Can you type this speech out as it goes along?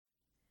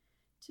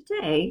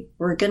Today,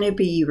 we're going to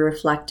be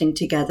reflecting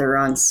together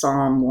on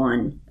Psalm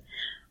 1.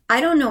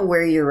 I don't know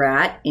where you're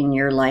at in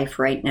your life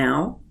right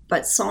now,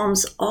 but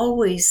Psalms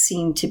always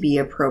seem to be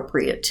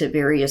appropriate to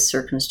various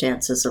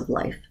circumstances of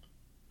life.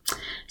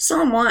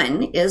 Psalm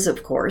 1 is,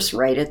 of course,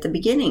 right at the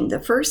beginning,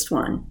 the first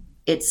one.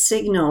 It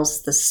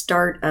signals the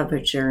start of a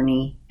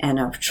journey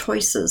and of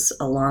choices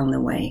along the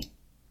way.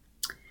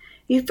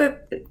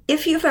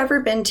 If you've ever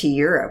been to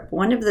Europe,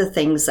 one of the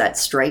things that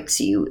strikes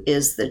you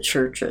is the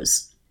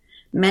churches.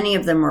 Many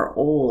of them are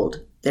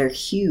old, they're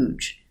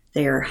huge,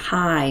 they are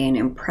high and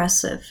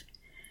impressive,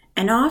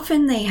 and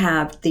often they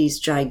have these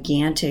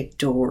gigantic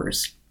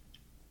doors.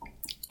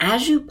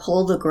 As you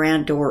pull the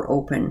grand door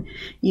open,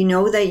 you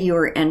know that you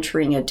are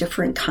entering a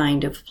different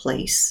kind of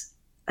place,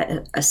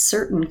 a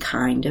certain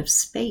kind of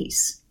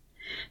space.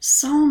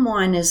 Psalm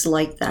 1 is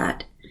like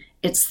that.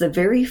 It's the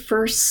very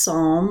first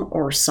psalm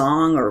or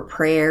song or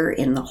prayer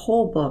in the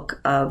whole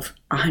book of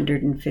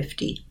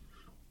 150.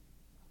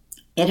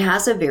 It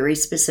has a very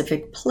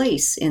specific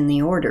place in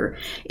the order.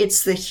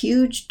 It's the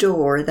huge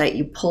door that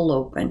you pull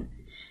open.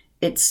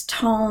 Its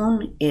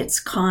tone,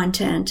 its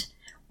content,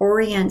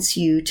 orients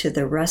you to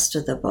the rest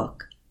of the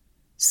book.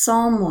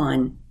 Psalm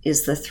 1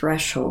 is the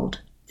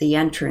threshold, the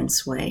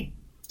entranceway.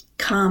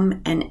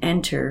 Come and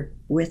enter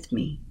with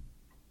me.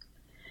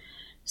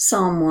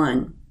 Psalm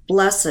 1.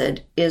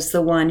 Blessed is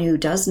the one who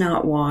does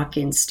not walk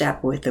in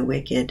step with the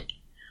wicked,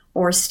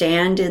 or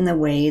stand in the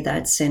way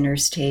that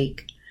sinners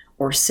take,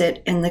 or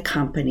sit in the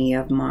company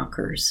of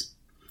mockers,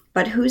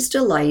 but whose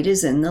delight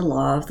is in the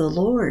law of the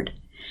Lord,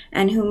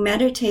 and who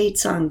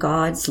meditates on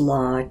God's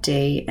law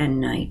day and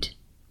night.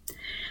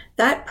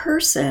 That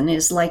person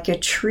is like a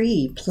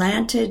tree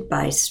planted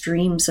by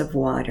streams of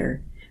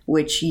water,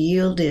 which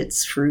yield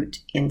its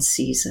fruit in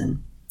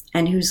season,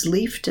 and whose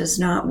leaf does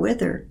not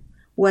wither.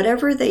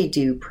 Whatever they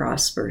do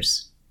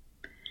prospers.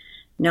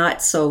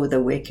 Not so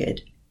the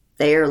wicked.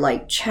 They are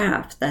like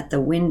chaff that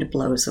the wind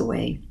blows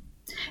away.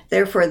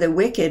 Therefore the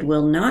wicked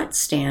will not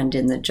stand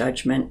in the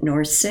judgment,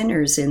 nor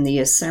sinners in the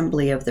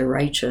assembly of the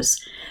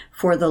righteous.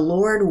 For the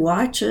Lord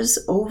watches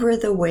over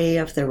the way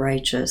of the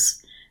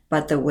righteous,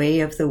 but the way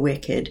of the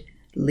wicked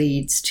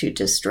leads to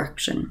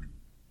destruction.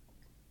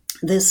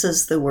 This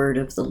is the word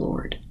of the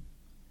Lord.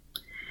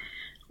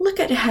 Look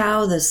at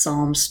how the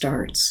psalm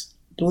starts.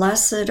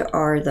 Blessed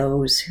are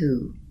those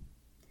who.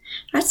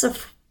 That's a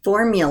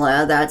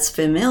formula that's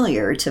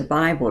familiar to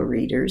Bible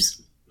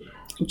readers.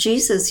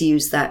 Jesus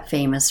used that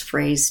famous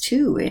phrase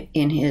too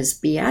in his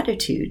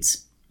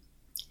Beatitudes.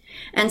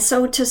 And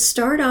so to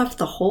start off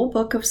the whole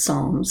book of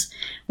Psalms,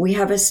 we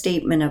have a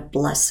statement of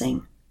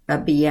blessing, a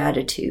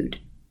beatitude.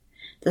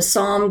 The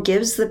psalm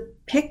gives the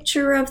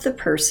picture of the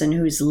person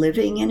who's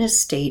living in a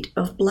state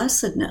of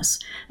blessedness,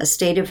 a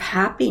state of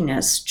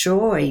happiness,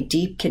 joy,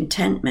 deep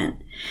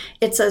contentment.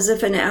 It's as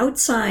if an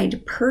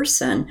outside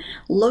person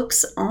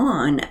looks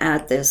on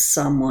at this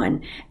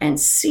someone and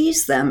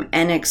sees them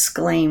and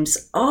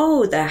exclaims,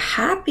 "Oh, the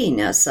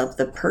happiness of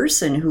the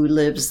person who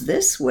lives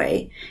this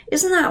way.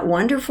 Isn't that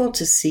wonderful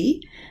to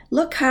see?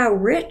 Look how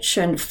rich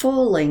and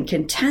full and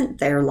content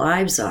their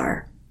lives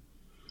are."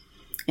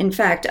 In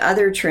fact,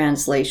 other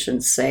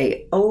translations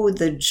say, "Oh,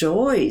 the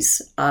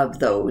joys of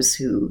those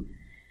who,"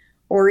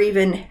 or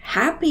even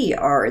 "happy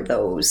are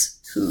those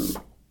who."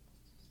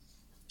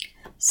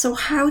 So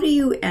how do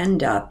you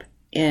end up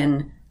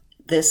in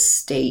this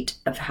state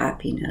of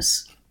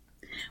happiness?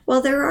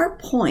 Well, there are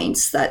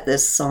points that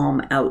this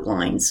psalm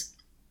outlines.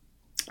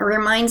 It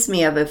reminds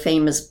me of a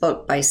famous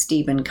book by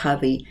Stephen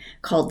Covey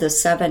called The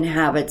 7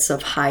 Habits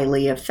of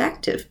Highly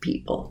Effective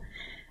People.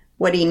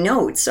 What he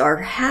notes are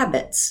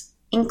habits,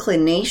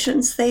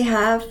 inclinations they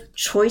have,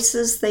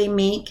 choices they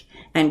make,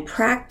 and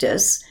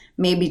practice,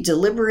 maybe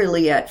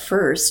deliberately at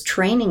first,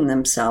 training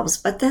themselves,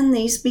 but then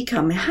these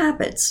become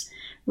habits,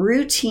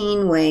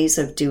 routine ways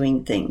of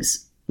doing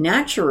things,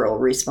 natural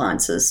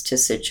responses to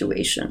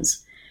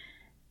situations.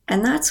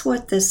 And that's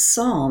what this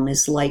psalm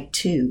is like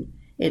too.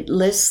 It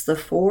lists the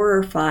 4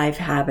 or 5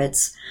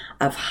 habits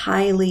of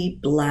highly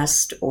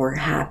blessed or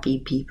happy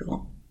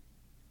people.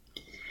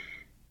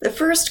 The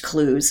first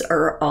clues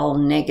are all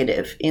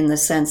negative in the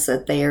sense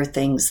that they are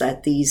things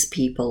that these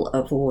people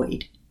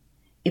avoid.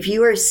 If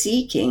you are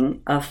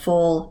seeking a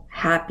full,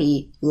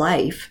 happy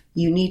life,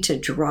 you need to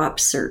drop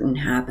certain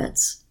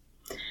habits.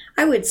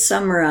 I would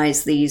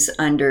summarize these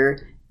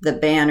under the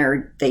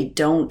banner, they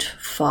don't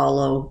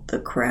follow the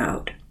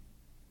crowd.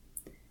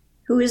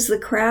 Who is the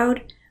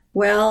crowd?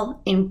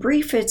 Well, in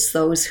brief, it's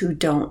those who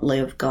don't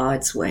live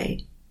God's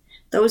way.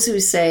 Those who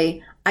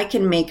say, I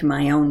can make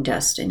my own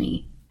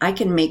destiny. I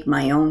can make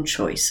my own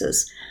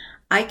choices.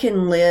 I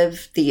can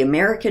live the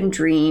American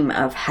dream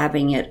of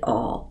having it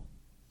all.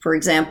 For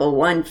example,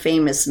 one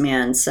famous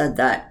man said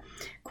that,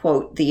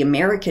 quote, "The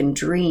American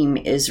dream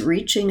is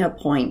reaching a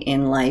point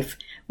in life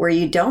where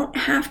you don't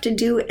have to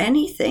do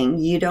anything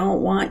you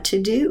don't want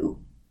to do."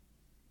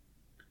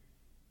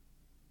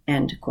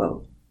 End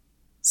quote.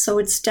 So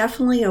it's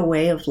definitely a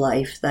way of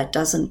life that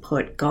doesn't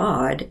put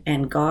God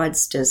and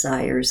God's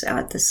desires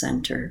at the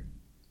center.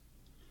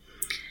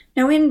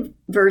 Now in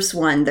verse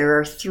 1, there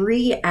are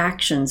 3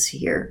 actions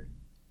here: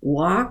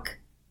 walk,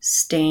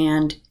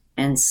 stand,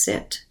 and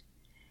sit.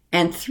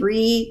 And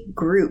 3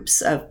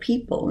 groups of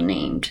people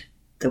named: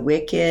 the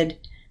wicked,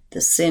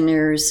 the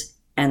sinners,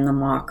 and the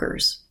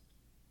mockers.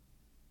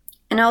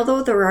 And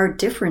although there are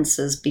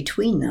differences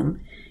between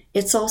them,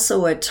 it's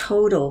also a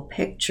total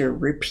picture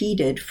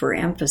repeated for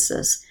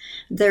emphasis.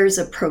 There's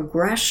a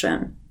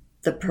progression,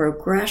 the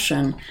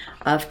progression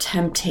of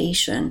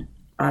temptation,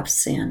 of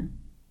sin.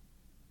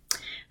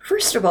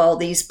 First of all,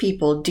 these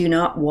people do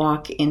not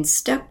walk in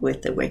step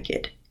with the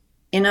wicked.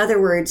 In other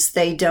words,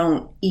 they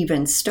don't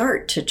even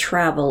start to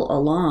travel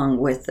along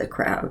with the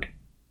crowd.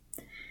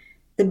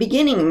 The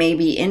beginning may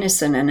be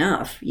innocent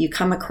enough. You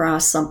come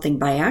across something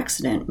by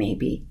accident,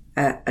 maybe,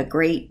 a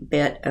great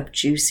bit of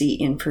juicy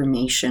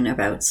information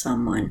about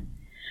someone,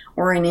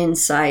 or an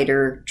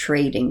insider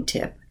trading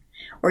tip,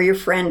 or your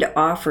friend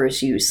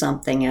offers you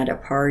something at a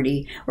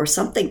party, or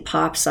something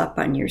pops up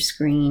on your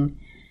screen,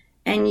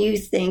 and you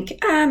think,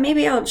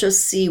 maybe I'll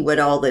just see what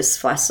all this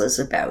fuss is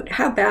about.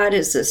 How bad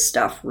is this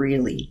stuff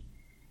really?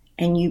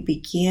 And you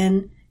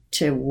begin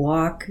to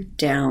walk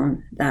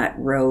down that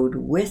road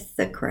with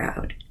the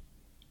crowd.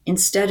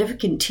 Instead of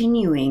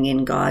continuing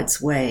in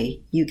God's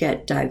way, you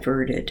get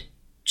diverted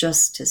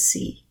just to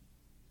see.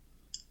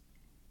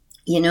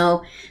 You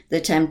know, the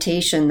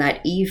temptation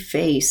that Eve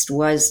faced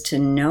was to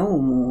know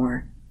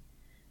more.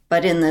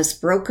 But in this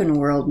broken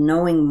world,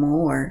 knowing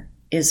more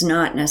is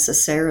not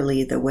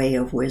necessarily the way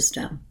of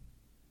wisdom.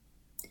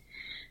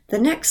 The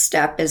next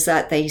step is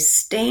that they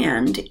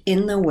stand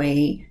in the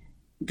way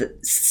the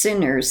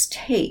sinners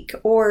take,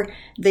 or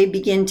they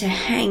begin to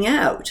hang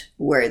out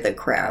where the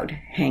crowd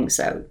hangs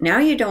out. Now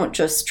you don't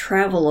just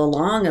travel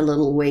along a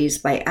little ways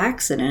by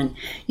accident,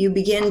 you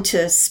begin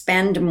to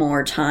spend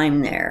more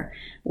time there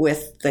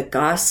with the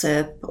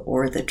gossip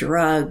or the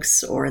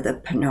drugs or the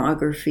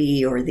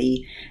pornography or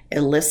the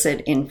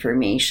illicit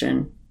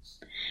information.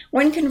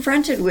 When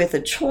confronted with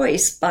a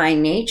choice by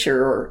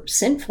nature, or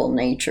sinful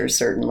nature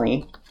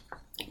certainly,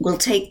 will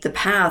take the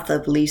path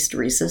of least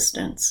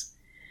resistance.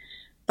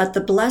 But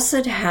the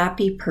blessed,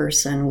 happy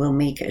person will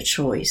make a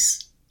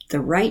choice, the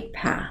right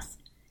path,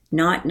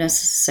 not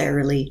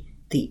necessarily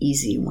the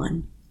easy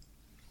one.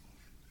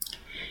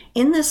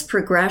 In this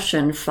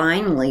progression,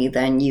 finally,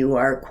 then you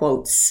are,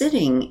 quote,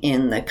 sitting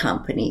in the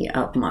company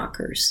of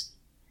mockers.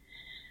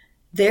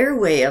 Their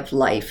way of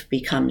life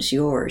becomes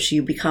yours.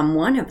 You become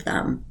one of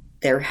them.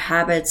 Their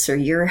habits are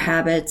your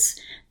habits.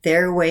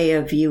 Their way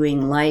of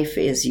viewing life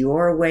is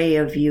your way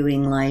of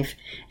viewing life.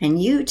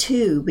 And you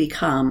too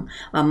become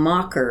a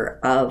mocker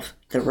of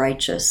the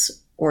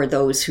righteous, or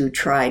those who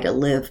try to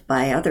live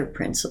by other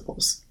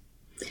principles.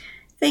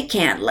 They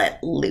can't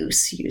let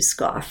loose, you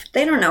scoff.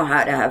 They don't know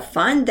how to have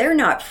fun. They're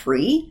not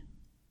free.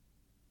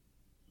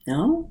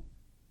 No,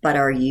 but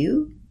are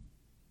you?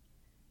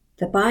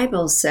 The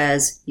Bible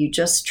says you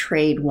just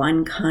trade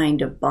one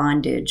kind of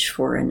bondage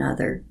for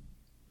another.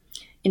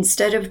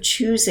 Instead of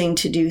choosing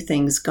to do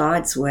things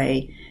God's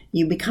way,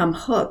 you become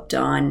hooked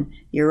on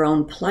your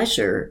own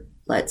pleasure,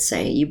 let's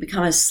say. You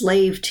become a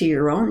slave to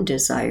your own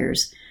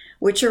desires,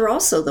 which are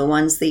also the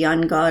ones the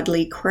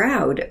ungodly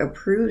crowd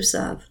approves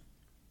of.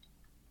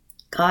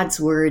 God's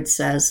word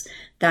says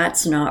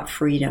that's not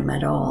freedom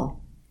at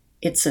all.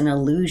 It's an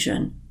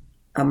illusion,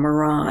 a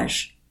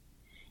mirage.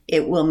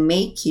 It will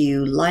make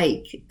you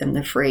like, in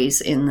the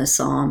phrase in the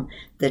psalm,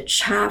 the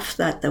chaff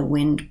that the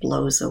wind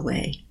blows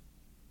away.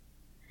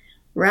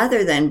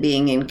 Rather than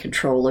being in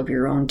control of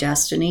your own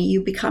destiny,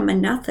 you become a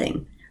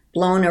nothing,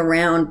 blown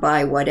around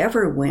by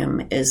whatever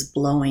whim is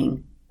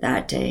blowing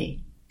that day.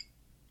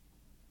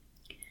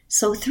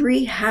 So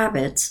 3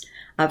 habits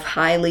of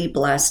highly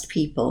blessed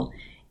people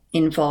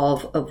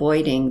involve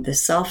avoiding the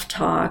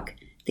self-talk,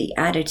 the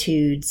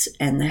attitudes,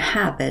 and the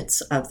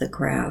habits of the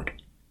crowd.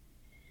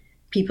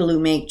 People who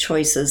make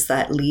choices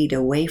that lead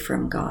away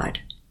from God.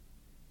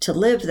 To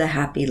live the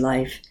happy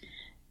life,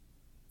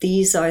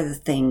 these are the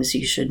things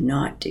you should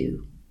not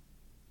do.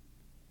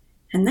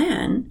 And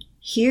then,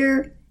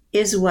 here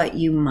is what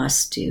you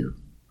must do.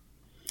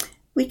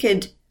 We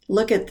could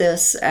look at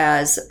this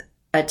as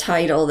a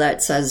title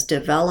that says,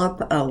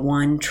 Develop a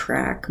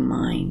One-Track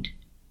Mind.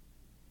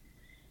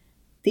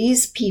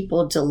 These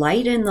people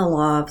delight in the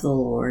law of the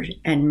Lord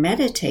and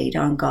meditate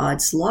on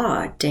God's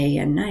law day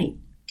and night.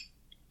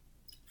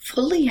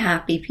 Fully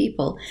happy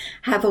people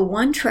have a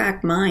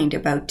one-track mind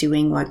about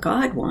doing what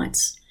God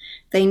wants.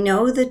 They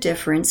know the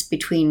difference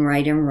between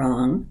right and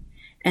wrong,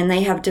 and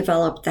they have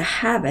developed the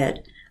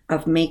habit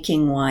of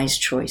making wise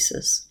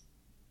choices.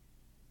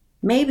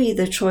 Maybe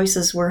the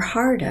choices were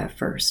hard at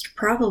first.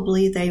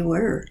 Probably they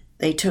were.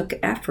 They took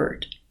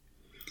effort.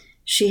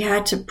 She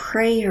had to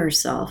pray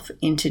herself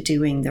into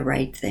doing the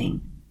right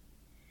thing.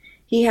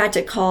 He had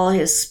to call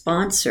his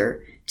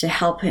sponsor to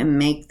help him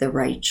make the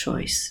right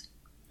choice.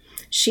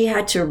 She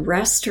had to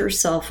wrest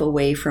herself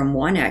away from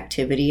one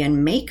activity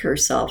and make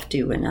herself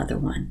do another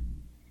one.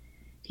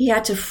 He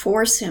had to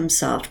force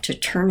himself to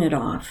turn it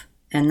off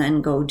and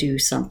then go do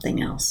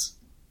something else.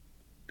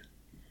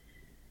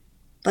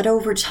 But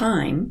over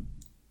time,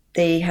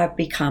 They have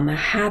become a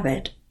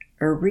habit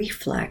or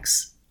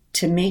reflex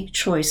to make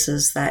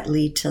choices that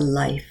lead to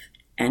life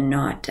and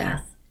not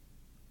death.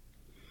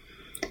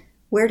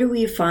 Where do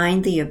we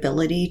find the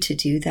ability to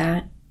do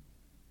that?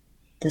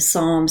 The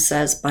psalm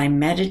says, by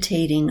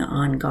meditating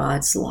on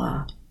God's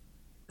law,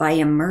 by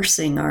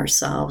immersing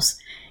ourselves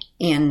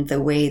in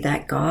the way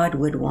that God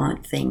would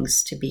want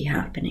things to be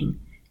happening,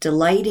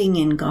 delighting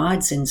in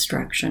God's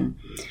instruction,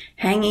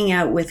 hanging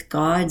out with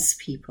God's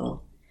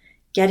people,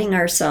 getting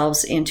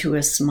ourselves into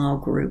a small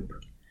group,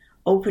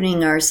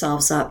 opening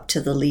ourselves up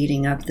to the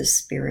leading of the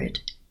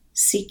Spirit,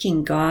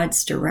 seeking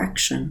God's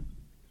direction,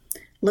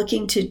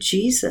 looking to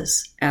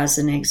Jesus as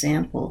an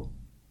example.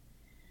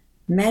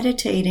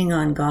 Meditating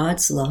on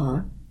God's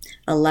law,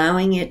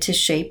 allowing it to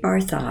shape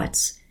our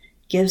thoughts,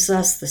 gives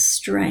us the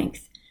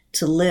strength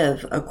to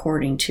live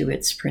according to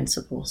its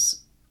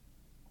principles.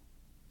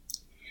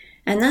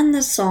 And then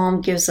the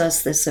psalm gives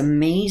us this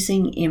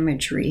amazing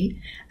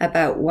imagery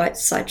about what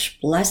such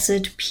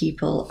blessed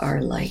people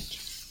are like.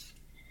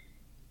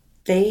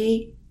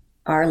 They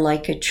are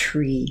like a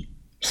tree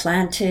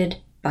planted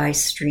by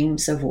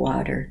streams of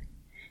water,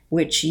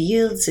 which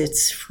yields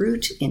its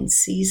fruit in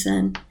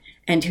season,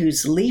 and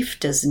whose leaf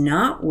does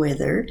not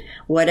wither.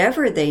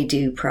 Whatever they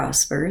do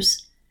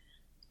prospers.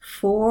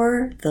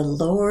 For the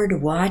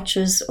Lord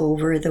watches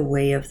over the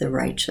way of the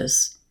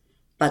righteous,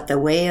 but the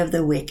way of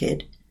the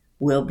wicked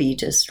will be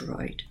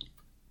destroyed.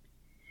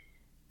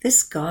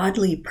 This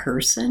godly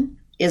person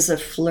is a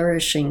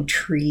flourishing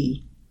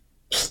tree,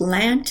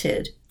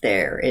 planted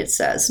there, it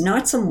says,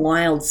 not some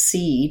wild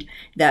seed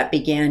that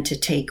began to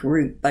take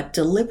root, but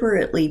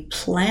deliberately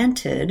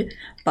planted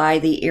by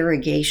the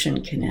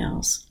irrigation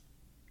canals.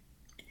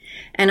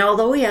 And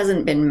although he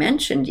hasn't been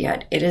mentioned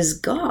yet, it is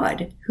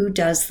God who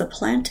does the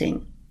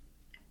planting,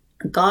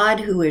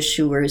 God who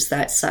assures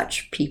that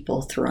such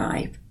people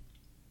thrive.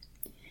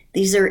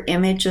 These are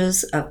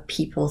images of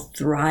people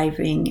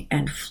thriving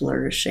and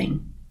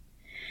flourishing.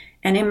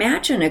 And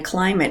imagine a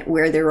climate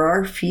where there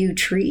are few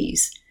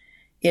trees.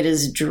 It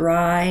is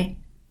dry,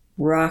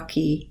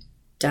 rocky,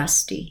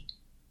 dusty.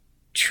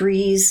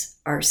 Trees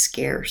are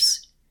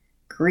scarce.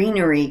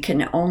 Greenery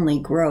can only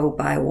grow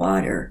by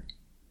water.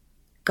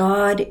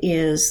 God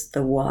is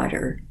the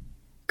water.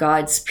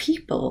 God's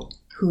people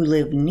who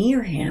live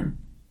near him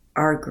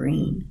are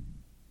green.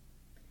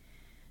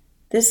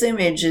 This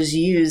image is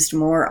used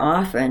more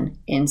often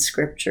in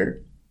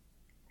Scripture.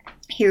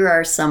 Here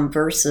are some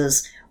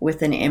verses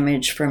with an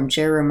image from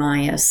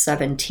Jeremiah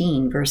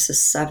 17,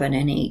 verses 7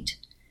 and 8,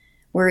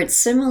 where it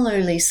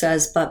similarly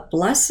says, "But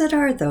blessed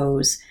are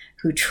those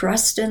who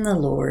trust in the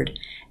Lord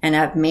and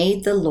have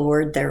made the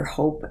Lord their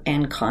hope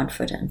and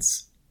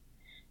confidence.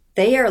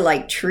 They are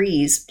like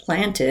trees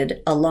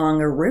planted along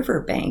a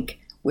riverbank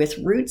with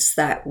roots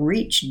that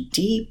reach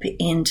deep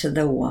into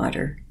the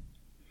water.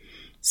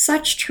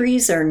 Such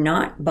trees are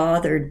not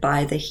bothered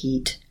by the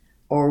heat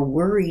or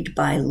worried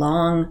by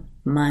long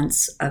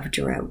months of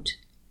drought.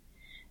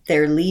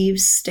 Their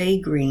leaves stay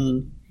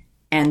green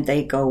and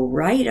they go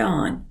right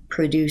on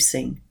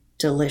producing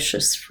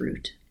delicious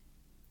fruit."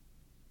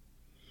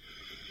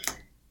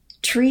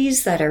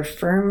 Trees that are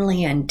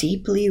firmly and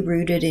deeply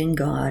rooted in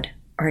God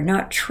are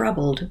not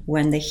troubled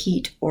when the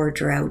heat or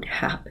drought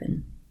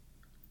happen.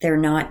 They're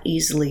not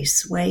easily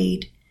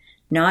swayed,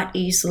 not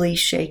easily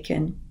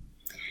shaken.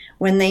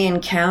 When they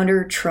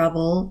encounter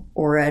trouble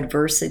or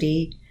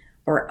adversity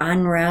or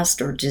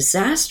unrest or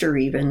disaster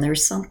even,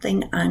 there's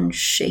something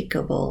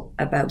unshakable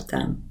about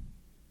them.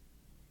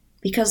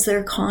 Because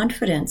their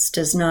confidence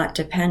does not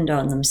depend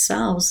on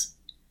themselves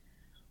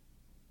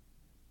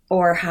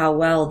or how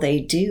well they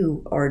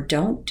do or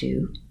don't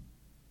do.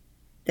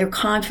 Their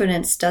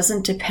confidence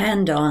doesn't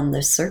depend on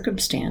the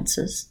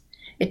circumstances.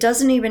 It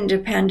doesn't even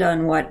depend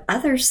on what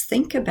others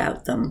think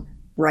about them,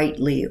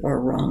 rightly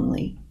or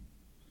wrongly,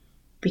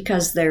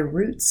 because their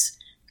roots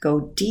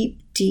go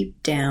deep,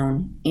 deep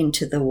down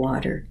into the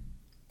water,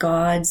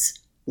 God's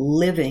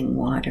living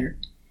water,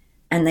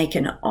 and they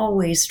can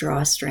always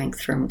draw strength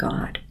from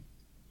God.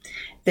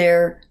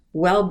 Their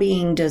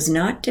well-being does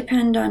not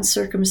depend on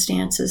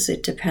circumstances,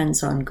 it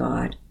depends on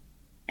God,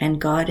 and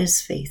God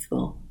is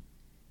faithful.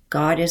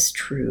 God is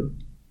true.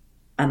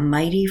 A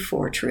mighty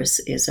fortress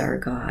is our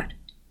God.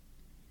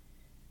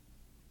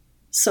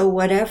 So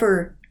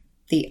whatever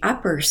the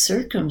upper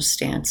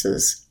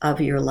circumstances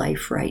of your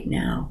life right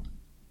now,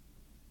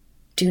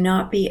 do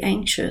not be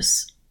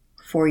anxious,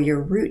 for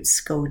your roots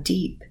go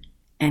deep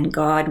and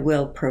God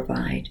will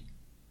provide.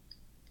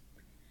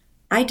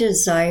 I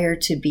desire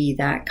to be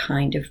that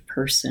kind of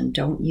person,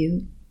 don't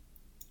you?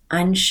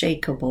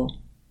 Unshakable,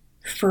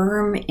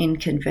 firm in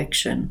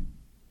conviction,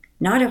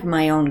 not of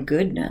my own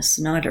goodness,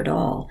 not at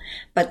all,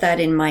 but that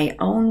in my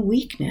own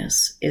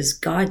weakness is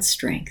God's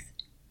strength.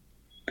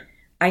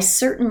 I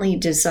certainly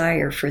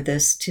desire for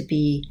this to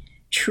be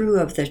true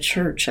of the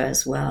church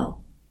as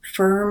well,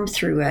 firm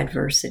through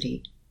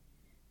adversity.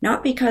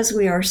 Not because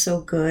we are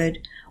so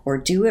good or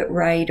do it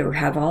right or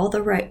have all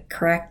the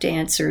correct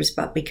answers,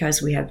 but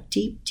because we have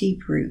deep,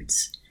 deep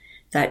roots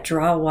that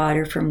draw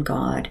water from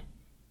God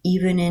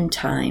even in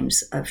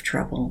times of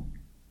trouble.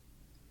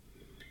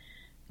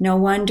 No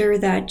wonder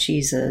that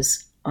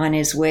Jesus, on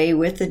his way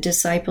with the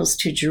disciples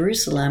to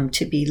Jerusalem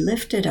to be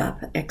lifted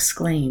up,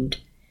 exclaimed,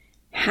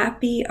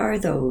 "Happy are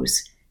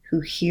those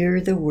who hear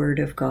the word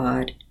of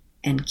God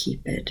and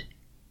keep it."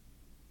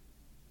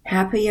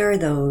 Happy are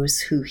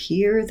those who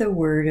hear the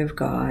word of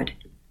God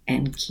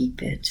and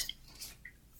keep it.